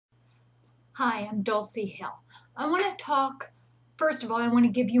Hi, I'm Dulcie Hill. I want to talk, first of all, I want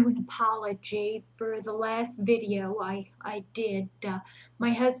to give you an apology for the last video I did.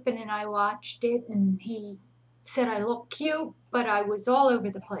 My husband and I watched it, and he said I look cute, but I was all over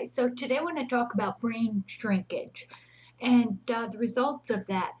the place. So today I want to talk about brain shrinkage and the results of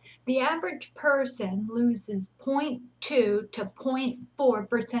that. The average person loses zero point 0.2 to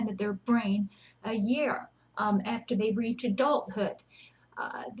 0.4% of their brain a year after they reach adulthood.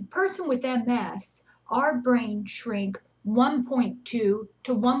 The person with MS, our brain shrink 1.2 to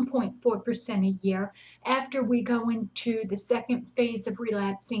 1.4% a year after we go into the second phase of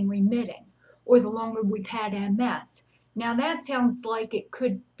relapsing remitting, or the longer we've had MS. Now that sounds like it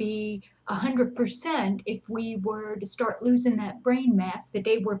could be 100% if we were to start losing that brain mass the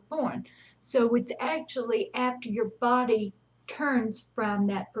day we're born. So it's actually after your body turns from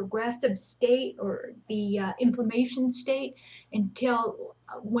that progressive state or the inflammation state until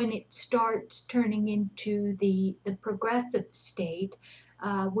when it starts turning into the progressive state,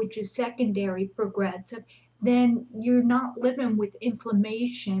 which is secondary progressive, then you're not living with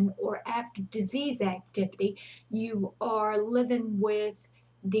inflammation or active disease activity. You are living with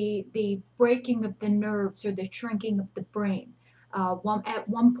the breaking of the nerves or the shrinking of the brain. At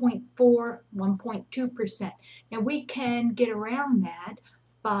 1.4, 1.2%. Now we can get around that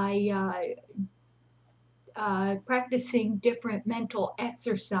by practicing different mental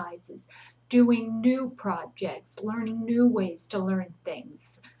exercises, doing new projects, learning new ways to learn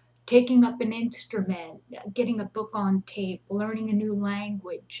things, taking up an instrument, getting a book on tape, learning a new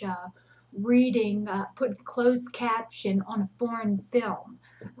language, reading, putting closed caption on a foreign film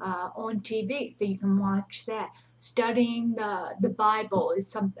on TV so you can watch that. Studying the Bible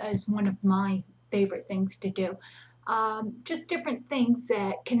is one of my favorite things to do. Just different things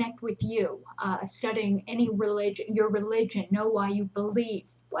that connect with you. Studying any religion, your religion, know why you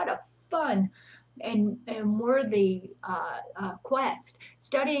believe. What a fun and worthy quest.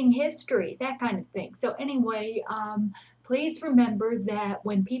 Studying history, that kind of thing. So anyway, please remember that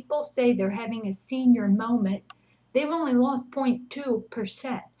when people say they're having a senior moment, they've only lost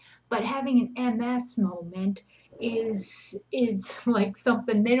 0.2%, but having an MS moment is like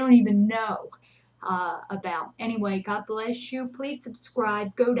something they don't even know about. Anyway, God bless you. Please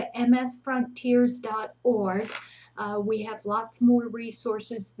subscribe. Go to msfrontiers.org. We have lots more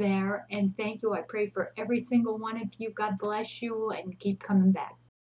resources there. And thank you. I pray for every single one of you. God bless you and keep coming back.